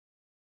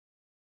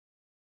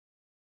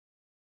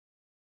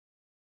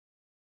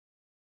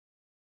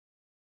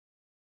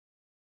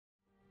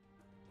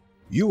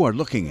You are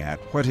looking at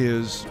what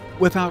is,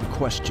 without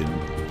question,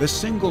 the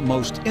single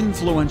most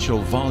influential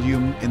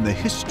volume in the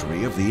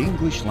history of the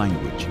English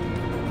language.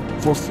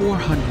 For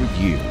 400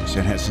 years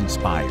it has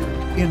inspired,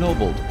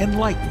 ennobled,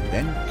 enlightened,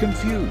 and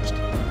confused.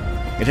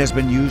 It has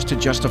been used to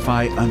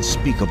justify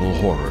unspeakable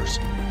horrors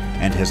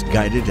and has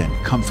guided and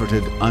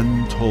comforted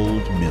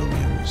untold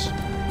millions.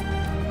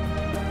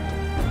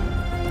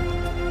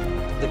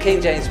 The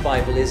King James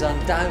Bible is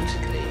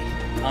undoubtedly,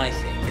 I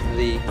think,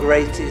 the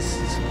greatest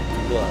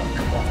work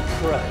of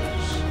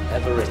prose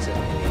ever written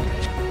in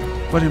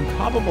English. But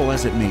improbable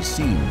as it may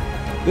seem,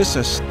 this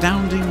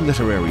astounding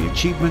literary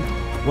achievement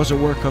was a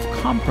work of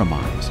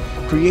compromise,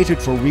 created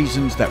for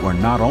reasons that were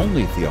not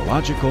only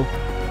theological,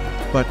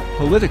 but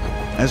political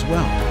as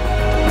well.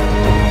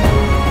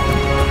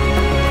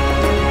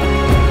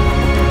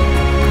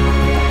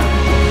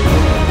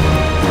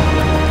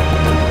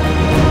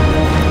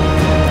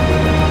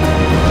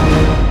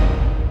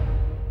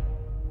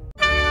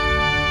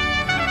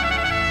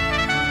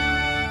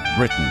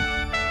 Britain,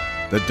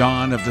 the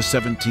dawn of the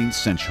 17th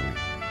century.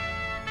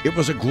 It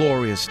was a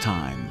glorious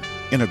time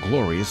in a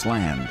glorious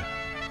land.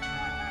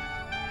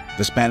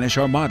 The Spanish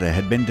Armada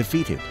had been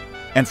defeated,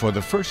 and for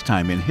the first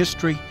time in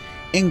history,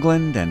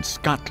 England and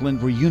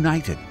Scotland were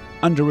united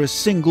under a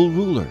single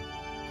ruler.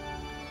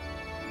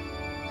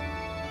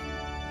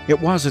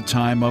 It was a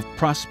time of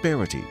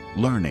prosperity,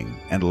 learning,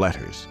 and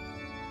letters.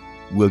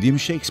 William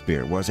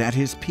Shakespeare was at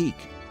his peak.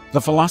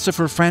 The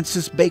philosopher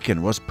Francis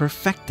Bacon was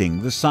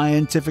perfecting the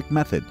scientific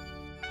method.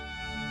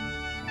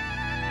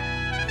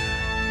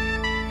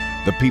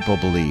 The people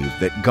believed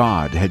that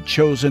God had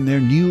chosen their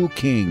new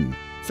king,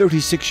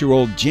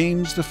 36-year-old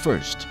James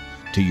I,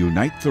 to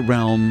unite the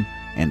realm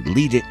and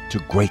lead it to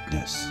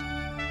greatness.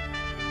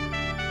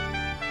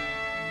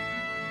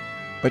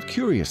 But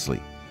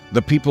curiously,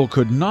 the people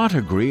could not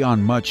agree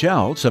on much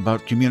else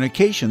about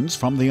communications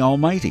from the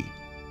Almighty.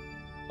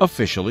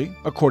 Officially,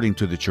 according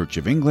to the Church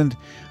of England,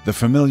 the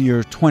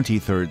familiar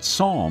 23rd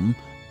Psalm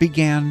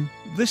began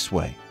this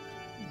way.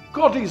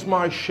 God is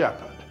my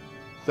shepherd,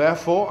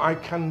 therefore I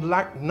can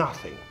lack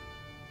nothing.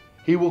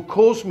 He will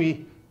cause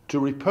me to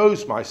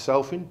repose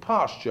myself in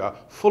pasture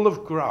full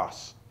of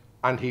grass,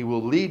 and he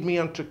will lead me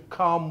unto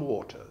calm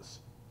waters.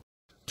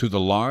 To the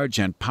large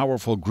and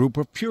powerful group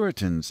of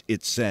Puritans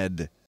it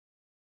said,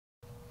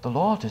 The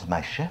Lord is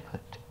my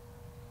shepherd,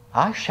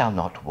 I shall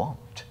not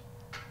want.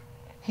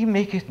 He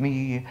maketh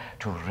me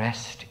to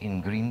rest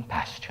in green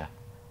pasture,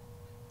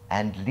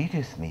 and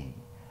leadeth me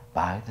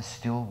by the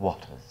still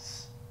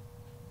waters.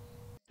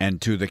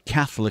 And to the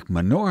Catholic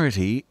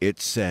minority it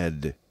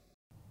said,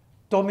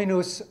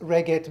 Dominus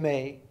reget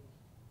me,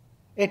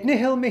 et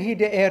nihil mihi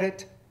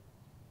deerit,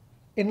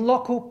 in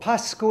loco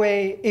pasque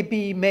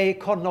ibi me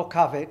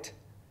connocavit,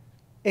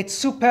 et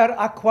super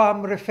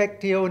aquam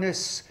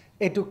refectionis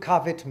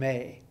educavit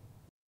me.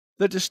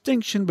 The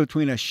distinction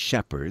between a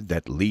shepherd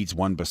that leads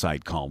one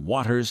beside calm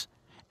waters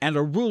and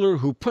a ruler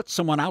who puts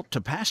someone out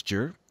to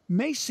pasture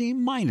may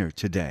seem minor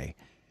today.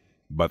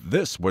 But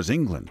this was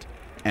England,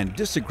 and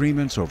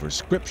disagreements over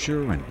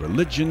scripture and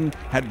religion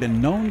had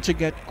been known to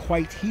get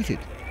quite heated.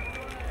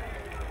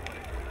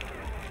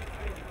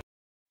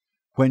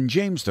 When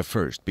James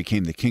I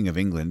became the King of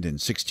England in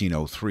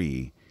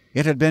 1603,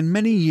 it had been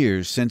many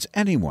years since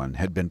anyone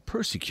had been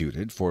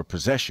persecuted for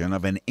possession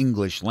of an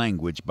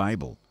English-language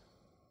Bible.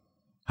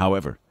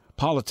 However,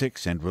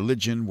 politics and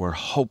religion were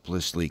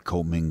hopelessly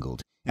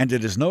commingled, and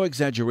it is no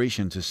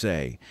exaggeration to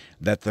say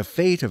that the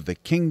fate of the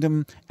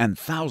kingdom and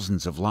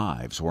thousands of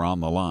lives were on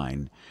the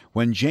line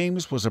when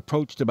James was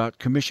approached about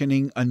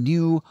commissioning a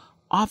new,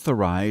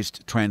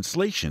 authorized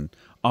translation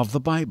of the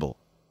Bible.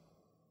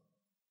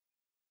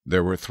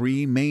 There were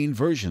three main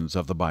versions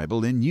of the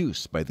Bible in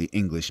use by the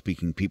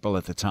English-speaking people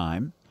at the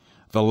time.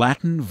 The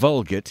Latin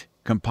Vulgate,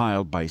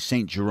 compiled by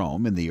St.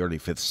 Jerome in the early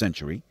 5th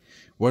century,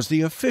 was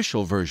the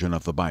official version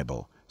of the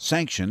Bible,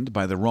 sanctioned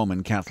by the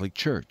Roman Catholic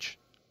Church.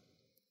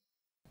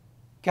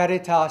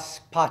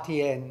 Caritas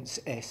patiens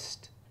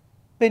est,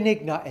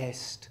 benigna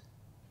est.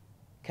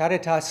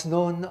 Caritas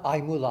non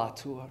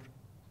aemulatur,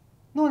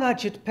 non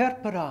agit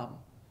perperam,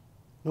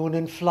 non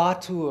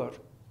inflatur,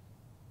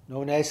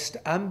 non est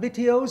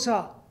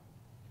ambitiosa,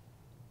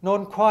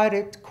 non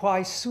quaerit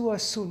quae sua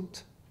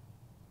sunt,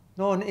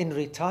 non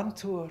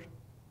irritantur,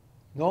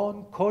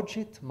 non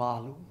cogit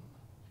malum.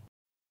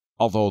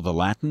 Although the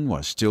Latin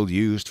was still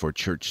used for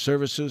church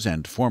services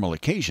and formal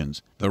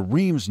occasions, the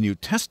Reims New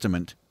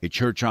Testament, a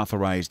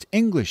church-authorized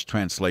English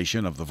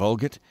translation of the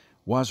Vulgate,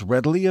 was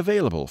readily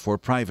available for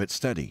private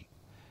study.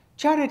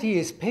 Charity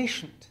is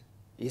patient,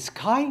 is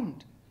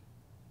kind.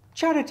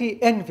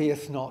 Charity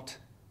envieth not,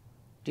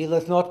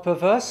 dealeth not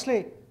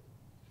perversely,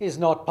 is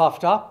not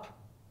puffed up,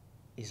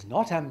 is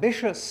not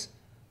ambitious,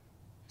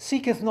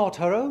 seeketh not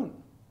her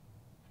own,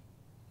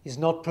 is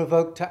not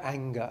provoked to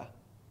anger,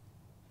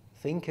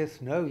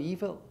 thinketh no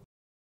evil.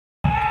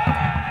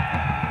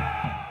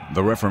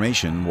 The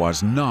Reformation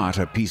was not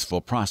a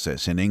peaceful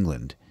process in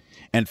England,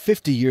 and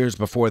 50 years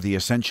before the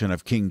ascension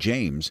of King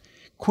James,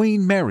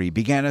 Queen Mary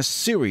began a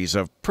series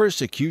of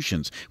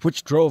persecutions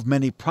which drove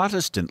many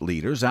Protestant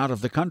leaders out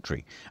of the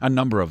country. A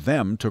number of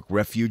them took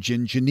refuge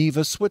in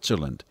Geneva,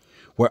 Switzerland,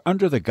 where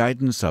under the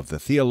guidance of the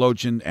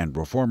theologian and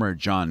reformer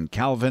John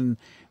Calvin,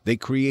 they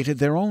created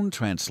their own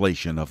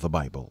translation of the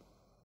Bible.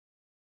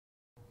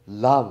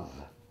 Love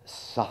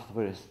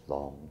suffereth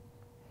long,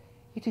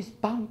 it is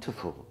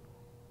bountiful.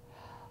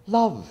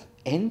 Love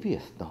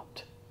envieth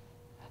not.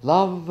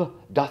 Love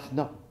doth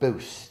not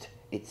boast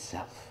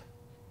itself.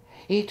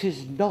 It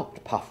is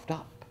not puffed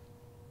up.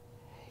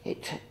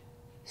 It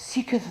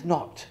seeketh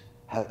not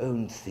her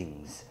own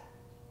things.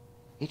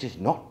 It is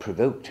not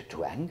provoked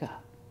to anger.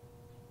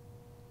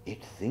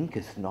 It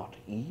thinketh not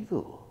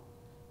evil.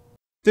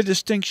 The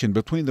distinction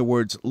between the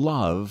words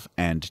love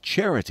and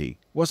charity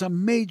was a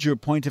major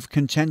point of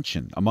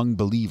contention among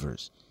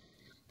believers.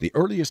 The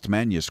earliest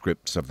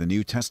manuscripts of the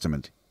New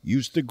Testament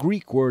used the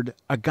Greek word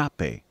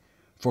agape,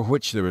 for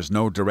which there is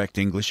no direct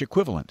English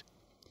equivalent.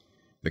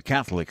 The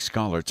Catholic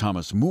scholar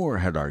Thomas Moore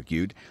had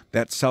argued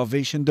that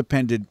salvation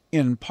depended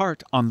in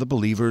part on the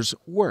believer's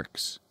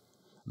works.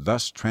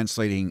 Thus,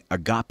 translating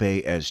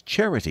agape as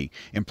charity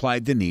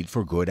implied the need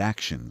for good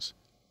actions.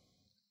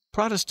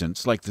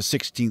 Protestants, like the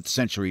 16th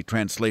century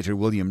translator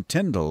William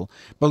Tyndale,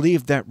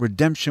 believed that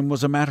redemption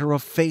was a matter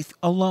of faith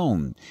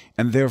alone,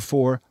 and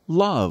therefore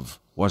love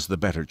was the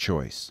better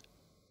choice.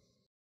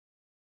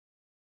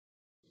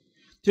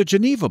 The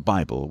Geneva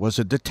Bible was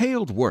a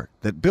detailed work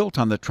that built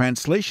on the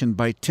translation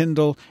by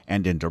Tyndale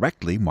and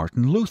indirectly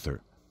Martin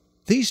Luther.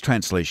 These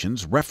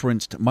translations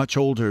referenced much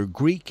older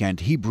Greek and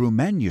Hebrew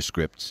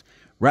manuscripts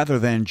rather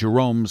than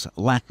Jerome's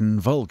Latin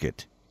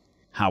Vulgate.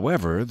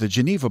 However, the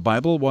Geneva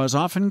Bible was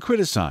often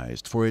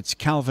criticized for its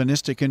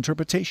Calvinistic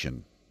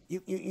interpretation.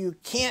 You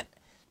can't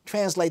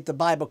translate the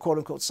Bible,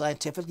 quote-unquote,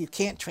 scientific. You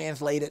can't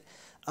translate it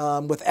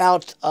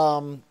without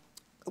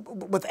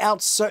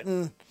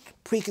certain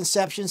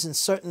preconceptions and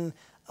certain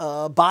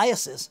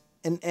biases,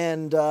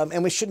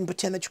 and we shouldn't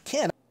pretend that you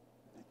can.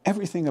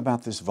 Everything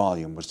about this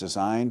volume was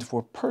designed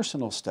for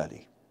personal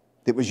study.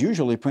 It was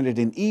usually printed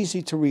in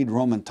easy-to-read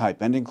Roman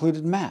type and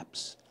included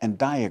maps and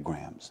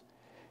diagrams.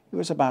 It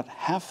was about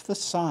half the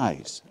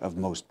size of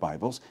most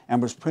Bibles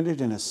and was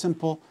printed in a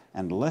simple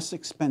and less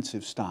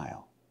expensive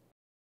style.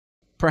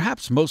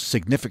 Perhaps most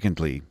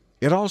significantly,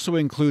 it also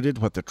included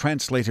what the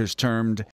translators termed